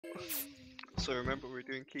So remember we're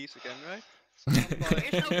doing keys again, right?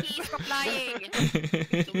 There's no keys, stop lying!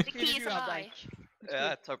 The key is a lie.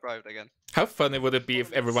 Yeah, top right again. How funny would it be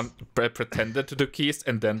if everyone pretended to do keys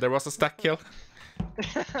and then there was a stack kill?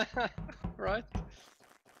 Right?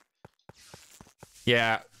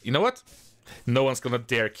 Yeah, you know what? No one's gonna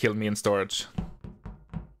dare kill me in storage.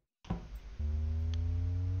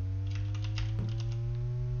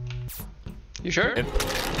 You sure?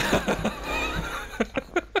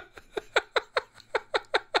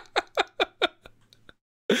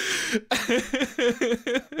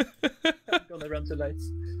 I'm gonna run to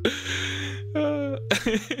lights.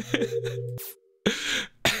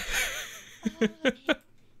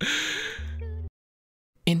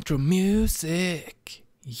 Intro music.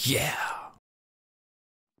 Yeah.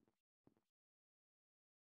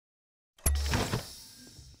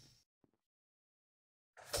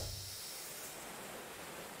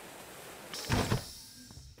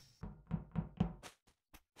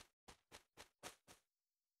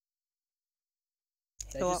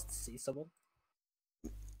 Did I just see someone? I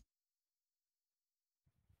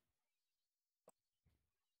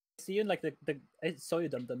see you in like the I saw you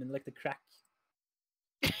Dum Dum in like the crack.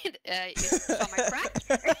 You saw my crack?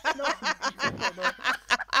 No.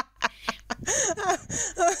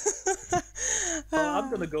 Oh,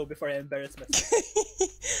 I'm gonna go before I embarrass myself.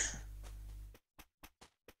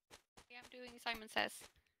 I'm doing Simon Says.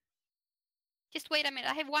 Just wait a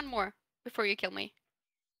minute, I have one more before you kill me.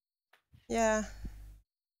 Yeah.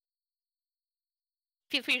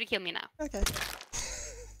 Feel free to kill me now. Okay.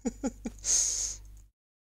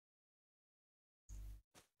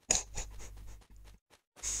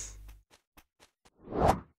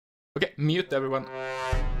 Okay, mute everyone.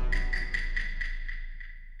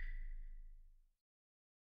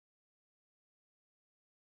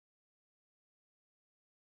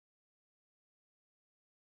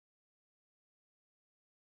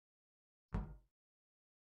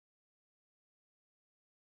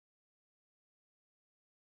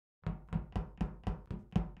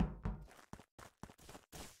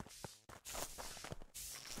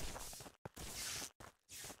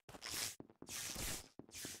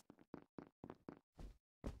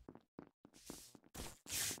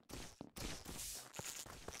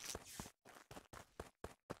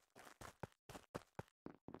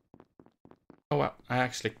 Oh wow, I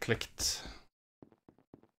actually clicked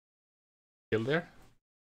kill there.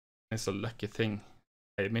 It's a lucky thing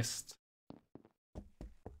I missed.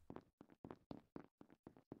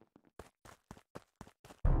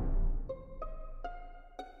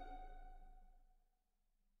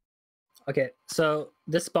 Okay, so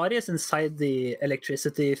this body is inside the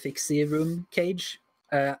electricity fixie room cage.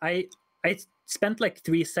 I spent like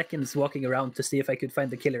 3 seconds walking around to see if I could find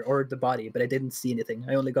the killer or the body, but I didn't see anything.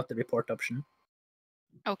 I only got the report option.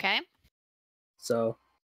 Okay. So.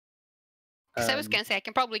 Because I was gonna say I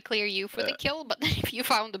can probably clear you for the kill, but if you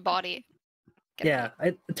found the body. Yeah,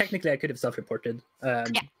 technically I could have self-reported. I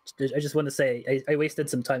just want to say I wasted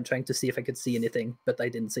some time trying to see if I could see anything, but I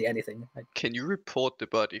didn't see anything. Can you report the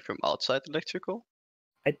body from outside electrical?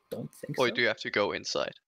 I don't think so. Or do you have to go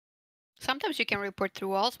inside? Sometimes you can report through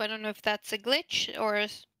walls, but I don't know if that's a glitch or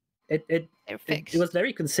it fixed. It was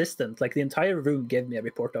very consistent. Like the entire room gave me a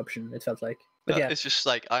report option, it felt like. But yeah. It's just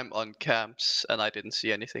like I'm on camps and I didn't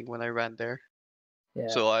see anything when I ran there. Yeah.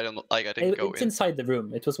 So I don't like I didn't go It's in. inside the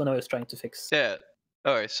room. It was when I was trying to fix. Yeah.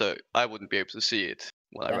 Alright, so I wouldn't be able to see it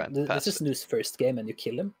when I ran past. This is Snoo's first game and you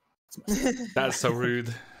kill him. That's so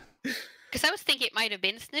rude. Because I was thinking it might have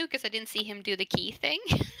been Snoo because I didn't see him do the key thing.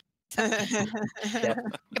 Yeah.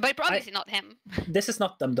 But obviously not him. This is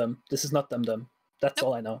not Dum Dum. This is not Dum Dum. That's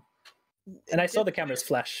all I know. And I saw the cameras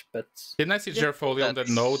flash, but... Didn't I see Jerfolio on the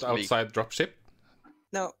node outside dropship?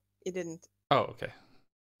 No, you didn't. Oh, okay.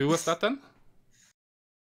 Who was that then?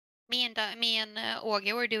 Me and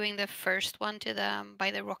Åge were doing the first one to the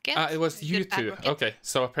by the rocket. It was you two. Okay,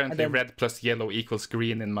 so apparently red plus yellow equals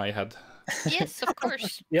green in my head. Yes, of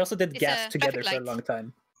course. We also did gas together for a long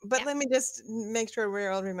time. But let me just make sure we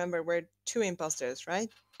all remember we're 2 imposters, right?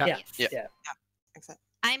 Yeah. Yes. Yeah. Exactly.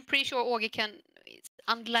 I'm pretty sure Åge is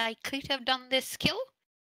unlikely to have done this kill.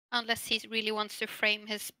 Unless he really wants to frame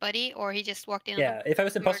his buddy, or he just walked in. Yeah, if I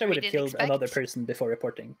was imposter, I would have killed another person before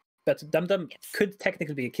reporting. But Dum Dum could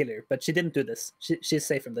technically be a killer, but she didn't do this. She's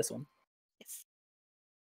safe from this one. Yes.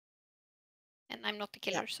 And I'm not the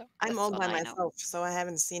killer, so I'm all by myself, so I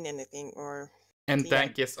haven't seen anything or. And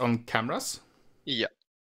Dank is on cameras. Yeah.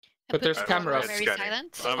 But there's cameras. Very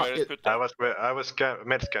silent. I was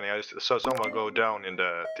med scanning. I saw someone go down in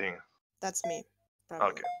the thing. That's me. Probably.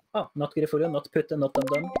 Okay. Oh, not Grifolio, not Putte, not Dum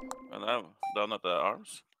Dum. Oh no, down at the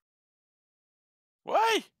arms.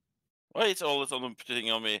 Why? Why is always someone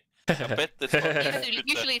putting on me? I bet it's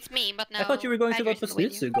Usually it's me, but now I thought you were going to go Badger's for in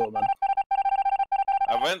the way. Snutsu, go, man.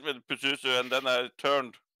 I went with Pazuzu and then I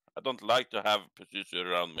turned. I don't like to have Pazuzu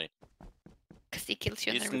around me. Because he kills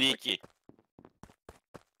you. He's and then reports sneaky.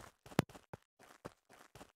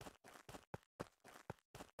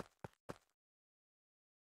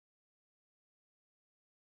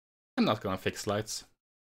 I'm not gonna fix lights.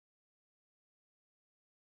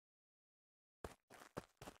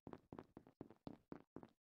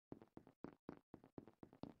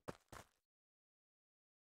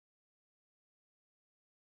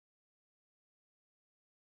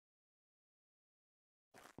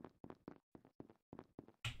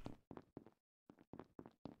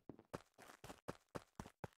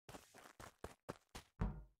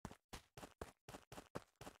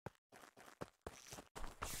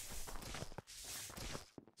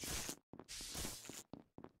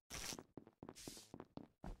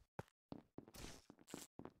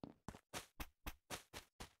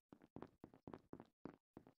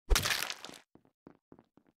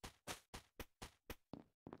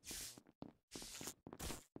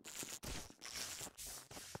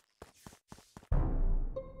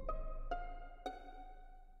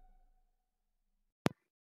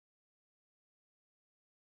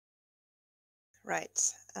 Right.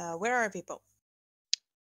 Where are people?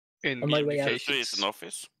 In On my way out. Pazuzu is in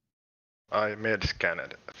office. I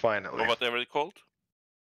med-scanned, finally. Or whatever it's called.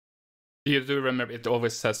 You do remember it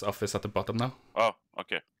always says office at the bottom now? Oh,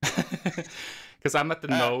 okay. Because I'm at the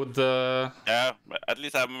node. Yeah, at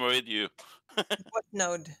least I'm with you. What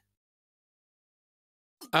node?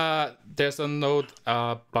 There's a node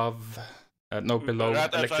above, no, below Right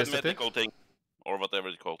outside electricity. medical thing. Or whatever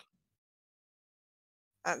it's called.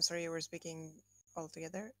 I'm sorry, you were speaking all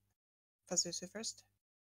together. Pazuzu first.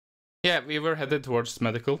 Yeah, we were headed towards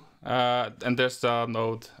medical. And there's a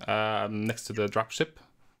node next to the dropship.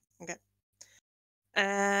 Okay.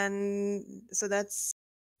 And so that's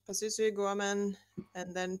Pazuzu, Goaman,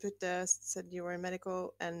 and then Putte said you were in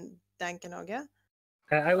medical, and Dank and Ogge.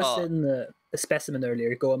 I was Oh. in a specimen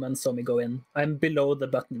earlier. Goaman saw me go in. I'm below the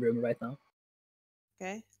button room right now.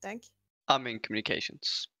 Okay, Dank. I'm in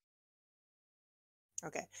communications.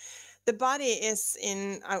 Okay. The body is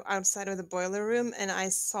outside of the boiler room, and I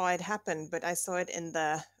saw it happen, but I saw it in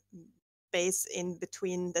the base in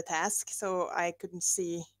between the tasks, so I couldn't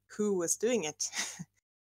see who was doing it.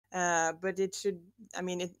 But it should, I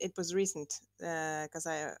mean, it was recent because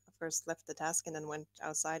I first left the task and then went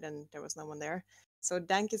outside and there was no one there. So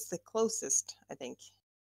Dank is the closest, I think.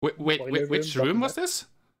 Wait, Boiler which room, room bottom was left. this?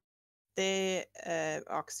 The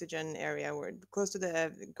oxygen area, were close to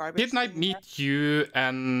the garbage. Didn't I thing meet you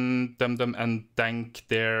and Dum and Dank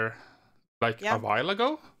there like Yeah. a while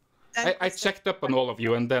ago? there. Dank I was the- checked up on all of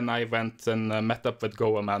you and then I went and met up with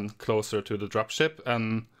Goaman closer to the dropship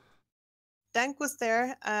and Dank was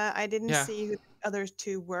there. I didn't Yeah. see who the other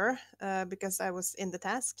two were because I was in the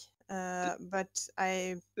task. But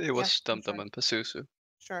It was Yeah, Dum Dum sure. and Pazuzu.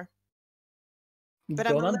 sure. But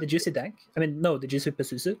I'm a Goaman, little- did you see Dank? I mean, no, did you see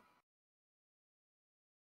Pazuzu?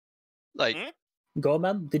 Like,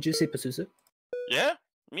 Goaman, did you see Pazuzu? Yeah,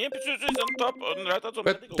 me and Pazuzu is on top, on right outside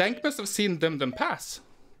but medical. Dank must have seen Dum pass.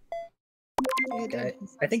 You Okay, did.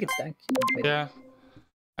 I think it's Dank. Maybe. Yeah.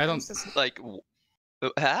 I don't like,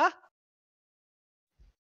 huh?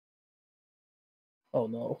 Oh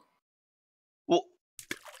no. Well,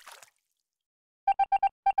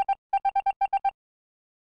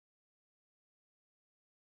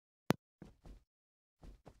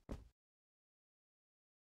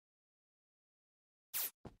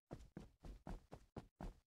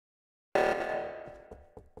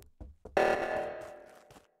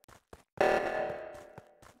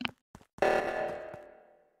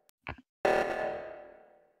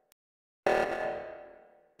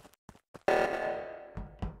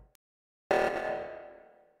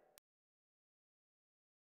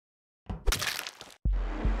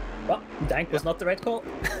 Well, Dank was not the right call.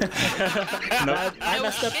 No. I No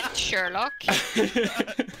messed up. shit, Sherlock.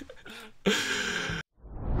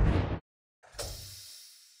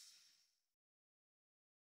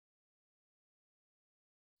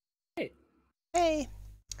 Hey,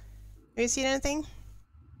 have you seen anything?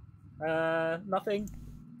 Nothing.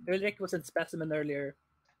 Ulrich was in specimen earlier.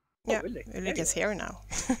 Oh, Yeah, Ulrich. there Ulrich you is are. here now.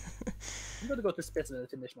 I'm gonna go to specimen and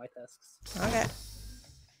finish my tasks. Okay.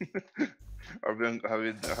 Have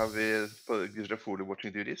we Gudra fully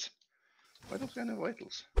watching duties? Why don't we have any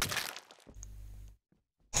vitals?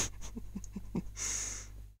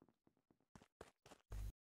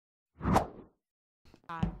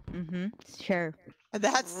 Mm-hmm. Sure.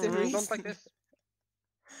 That's the reason. Don't like this.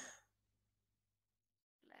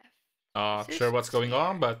 Not sure what's going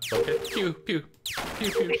on, but okay. Pew, pew,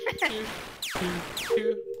 pew, pew, pew,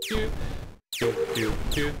 pew, pew, pew, pew, pew,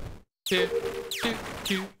 pew, pew, pew, pew,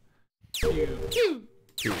 pew, pew,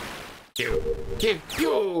 pew, pew, pew,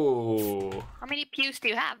 pew. How many pews do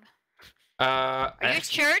you have? Are Are you at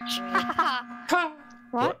church?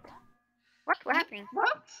 What? What happened?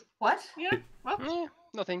 What? Yeah. What?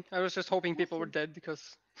 Nothing. I was just hoping people were dead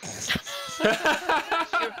because. You're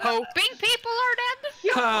hoping people are dead?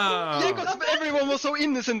 Yeah, because everyone was so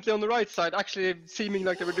innocently on the right side, actually seeming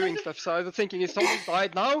like they were doing stuff. So I was thinking, if someone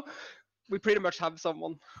died now, we pretty much have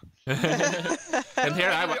someone. And here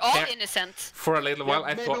I We're was all innocent. for a little while. Yeah,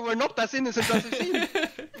 I maybe thought we're not as innocent as we seem.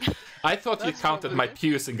 I thought you That's counted my probably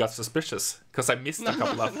pews and got suspicious because I missed a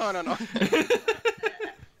couple of. No.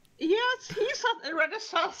 Yes, he's already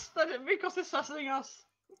sussed because he's sussing us.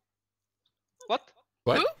 What?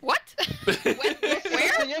 What? Who? What? When? Where?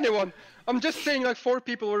 Saying anyone. I'm just saying like 4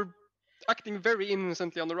 people were acting very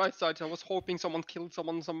innocently on the right side, so I was hoping someone killed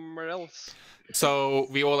someone somewhere else. So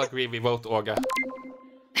we all agree we vote Olga.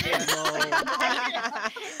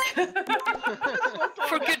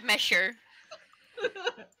 For good measure.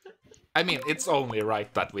 I mean, it's only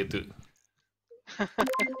right that we do.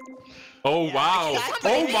 Oh wow!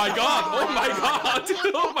 exactly. Oh my god! Oh my god!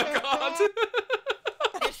 Oh my god!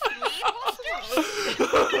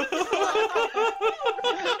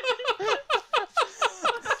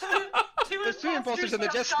 There's 3 imposters? There's 2 imposters and a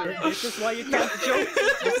jester. This is why you can't joke.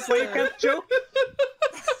 This is why you can't joke.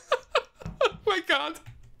 Oh my god!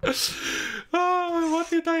 Oh, what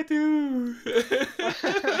did I do?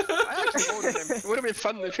 I actually voted him. It would have been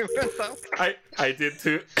fun if he went out. I did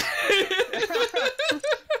too.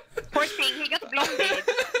 Poor thing, he got blonded.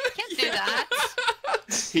 Can't do that.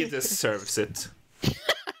 He deserves it.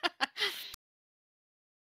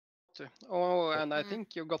 Oh, and I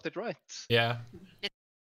think you got it right. Yeah. You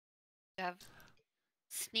have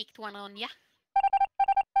sneaked one on ya.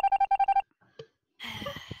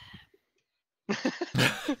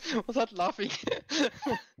 Was that laughing? Do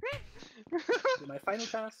my final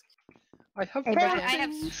task. I have I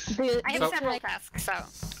have The, I have So- several tasks, so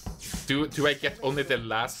Do I get only the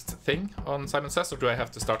last thing on Simon Says, or do I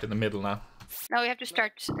have to start in the middle now? now we have to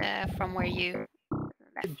start from where you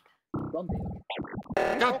left. Blondie.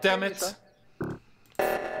 God damn it!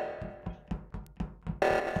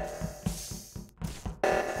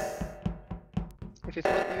 If it's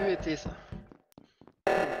not you, it is.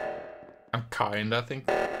 I'm kinda, I think.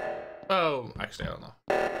 Oh, actually, I don't know.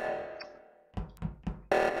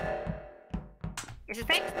 Is it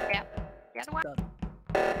fixed? Yeah. The other one?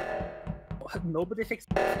 Nobody fixed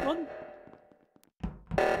this one?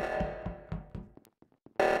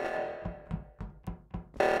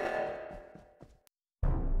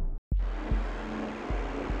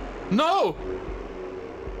 No!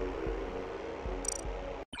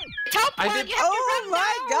 Top I one, did- you have to Oh run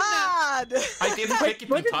my down! god! I didn't click it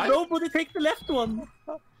Why in did time. nobody take the left one?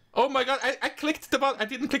 Oh my god, I clicked the button. I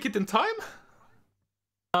didn't click it in time?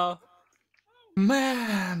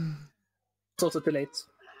 Man. It's also too late.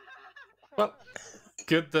 Well,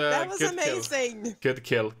 good, That was good amazing! kill. Good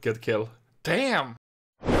kill, good kill. Damn!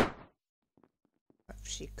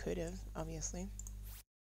 She could have, obviously.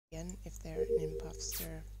 Again, if they're an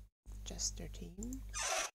imposter jester team.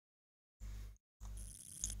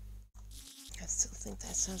 I still think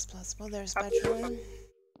that sounds plausible. There's Bachelor.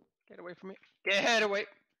 Get away from me. Get away.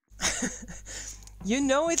 You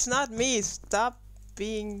know it's not me. Stop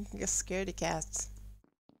being a scaredy cat.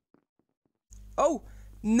 Oh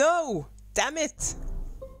no! Damn it!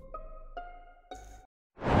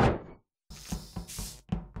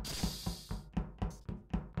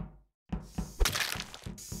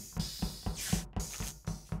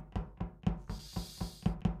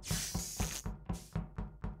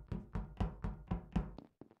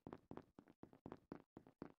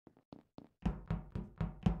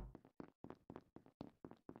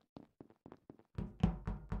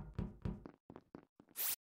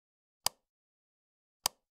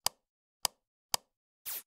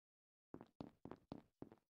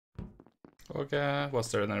 Okay,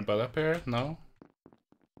 was there anybody up here? No?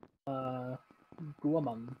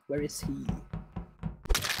 Guaman, where is he?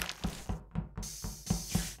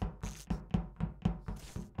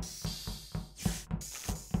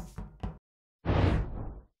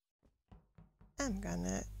 I'm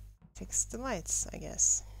gonna fix the lights, I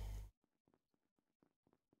guess.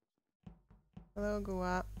 Hello,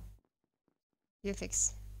 Gua. You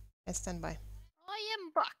fix. I stand by. I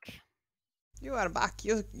am back. You are back.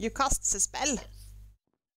 You cast a spell.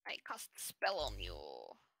 I cast a spell on you.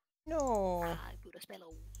 No. I put a spell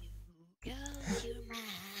on you. 'Cause you're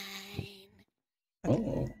mine.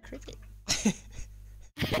 Oh. Creepy.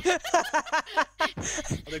 That's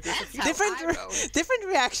how different, I roll. different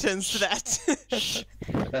reactions to that.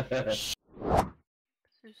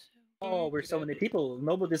 Oh, we're so many people.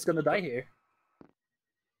 Nobody's gonna die here.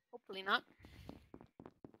 Hopefully not.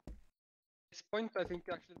 This point, I think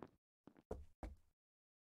actually.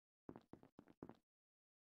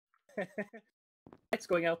 Lights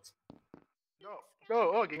going out. No,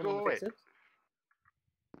 go, okay, go away. Fix it.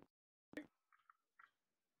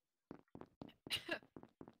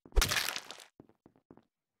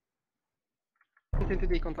 Into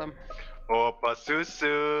decon time. Oh,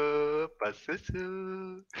 Pasusu,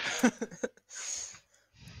 Pasusu.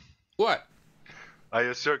 What? I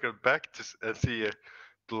just circled back to and see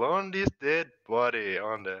Blondie's dead body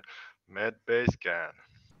on the med bay scan.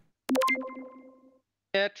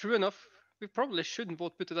 Yeah, true enough. We probably shouldn't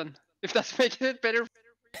vote Putte then. If that's making it better.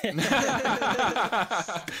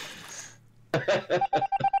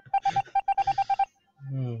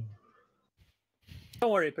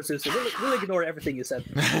 Don't worry, Pasusu. We'll ignore everything you said.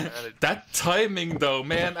 That timing though,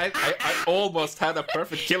 man. I almost had a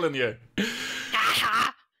perfect kill in you.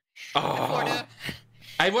 Oh.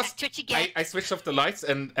 I switched off the lights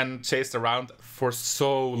and chased around for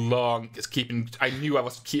so long, I knew I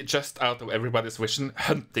was just out of everybody's vision,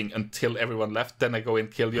 hunting until everyone left. Then I go and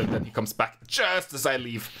kill you, and then he comes back just as I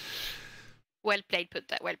leave. Well played,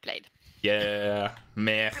 Putte. Well played. Yeah,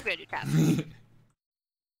 meh. I'm good at that.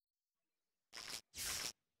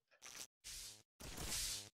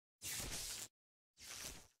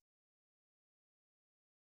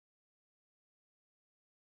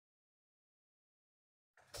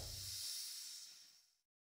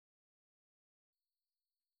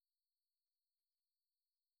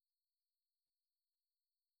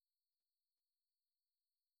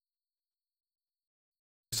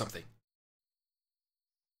 Something.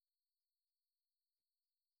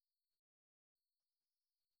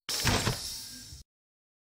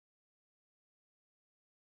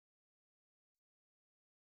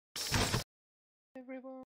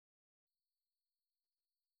 Everyone.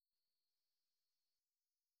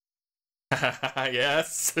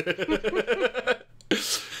 Yes.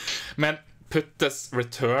 Man, Putte's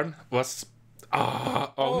return was.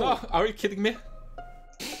 Oh no! Are you kidding me?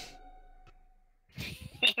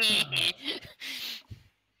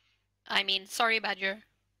 I mean, sorry, Badger.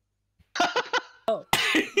 Oh,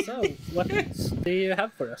 so what do you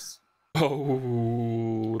have for us?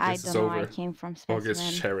 Oh, I this don't is know. over. I came from August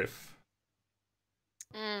Specimen. Sheriff.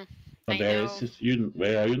 Mm, Oh, I there know. is you.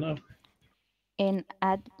 Where are you now? In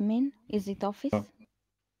admin, is it office? Oh.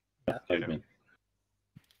 Admin.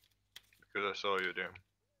 Because I saw you there.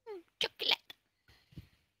 Chocolate.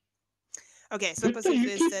 Okay, so Putte, you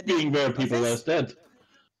Pasusu keep said being in where people are office. dead.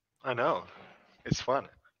 I know. It's fun.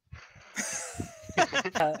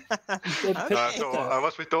 Okay. So I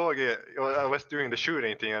was with Augie. I was doing the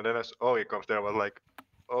shooting thing, and then as Augie comes there, I was like,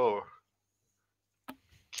 "Oh,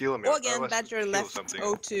 kill me!" Augie I and was Badger kill left something.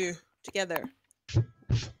 O2 together.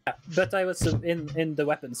 But I was in the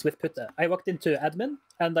weapons with Putte. I walked into admin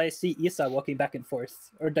and I see Isa walking back and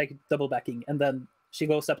forth, or like double backing, and then she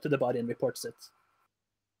goes up to the body and reports it.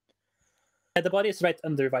 And the body is right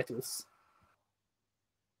under vitals.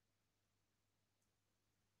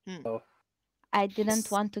 So, I didn't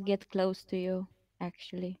want to get close to you,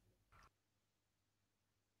 actually.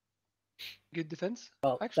 Good defense.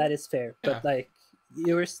 well, Actually. that is fair. But Yeah. like,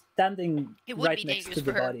 you were standing It would right be next to dangerous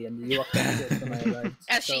the for her. body, and you walked up to it when I arrived.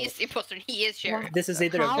 As So she is imposter, he is sheriff. this is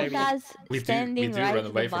either a How very does We do standing run right to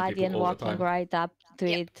away the from body people and all the walking time. right up to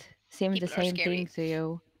Yep. it seem the People are same scary. thing to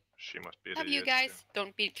you? She must be Have the you idiot, guys?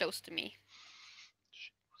 Don't be close to me.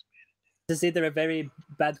 this is either a very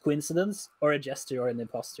bad coincidence or a gesture or an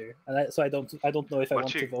imposter, and so I don't know if I But want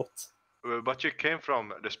to she- vote. But you came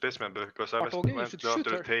from the specimen because I was Augie, you went should down shoot to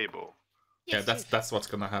the her. table. Yeah, that's what's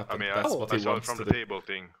gonna happen. I mean, That's I, what I he saw it wants from to the do. table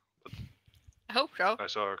thing. I hope so. I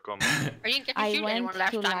saw her come. I didn't get to I shoot anyone went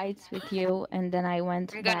last to time. lights with you, and then I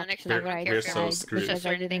went I'm gonna back next to the time, I don't right care if side you're screwed. because or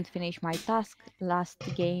I anything. didn't finish my task last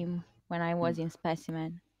game when I was in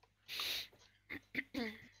Specimen.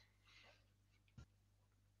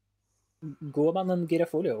 Goman and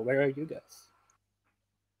Girafolio, where are you guys?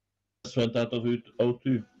 Just went out of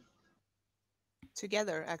O2.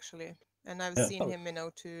 Together, actually. And I've Yeah. seen Oh. him in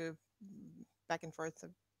O2 back and forth a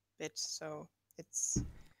bit, so it's.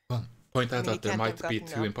 Point I out mean, he that there can't have might be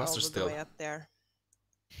gotten two up imposters all the still. way up there.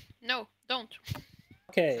 No, don't.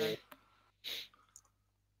 Okay,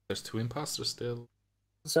 There's two imposters still.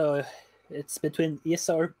 so it's between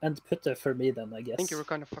Isa and Putte for me then, I guess. I think you were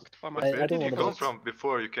kind of fucked by my But I where don't did you wanna come vote. from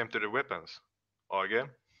before you came to the weapons? Augie?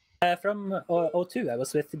 From O2, I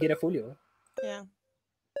was with Girafolio. Yeah.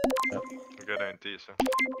 We got an teaser.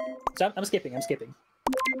 So I'm skipping. I'm skipping.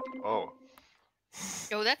 Oh,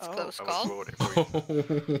 Oh, that's Oh. close I was call. voting for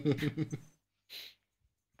you.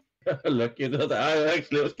 Lucky that I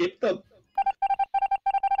actually skipped them.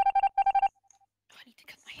 I need to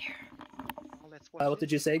cut my hair. Oh, let's watch What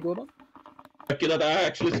did you say, Gorman? Lucky that I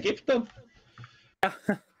actually skipped them.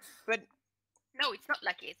 But No, it's not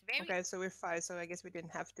lucky. It's very. okay, so we're 5. So I guess we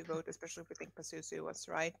didn't have to vote, especially if we think Pazuzu was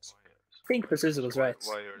right. I think Pazuzu was right.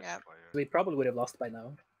 Wires, Yeah. wires. We probably would have lost by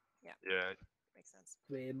now. Yeah. Makes sense.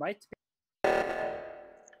 We might be.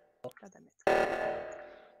 God damn it.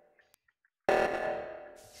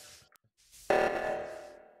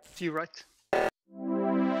 You right.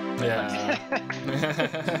 Yeah.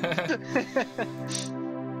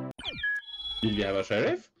 Did we have a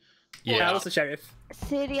sheriff? Yeah, I was the sheriff.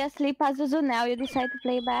 Seriously, Pazuzu, now you decide to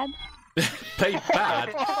play bad? Play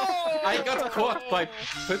bad. I got caught by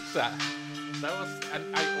pizza. That was,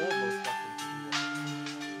 and I almost got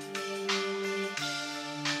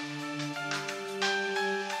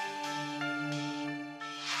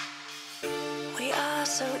We are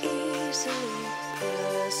so easily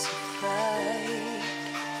pacified.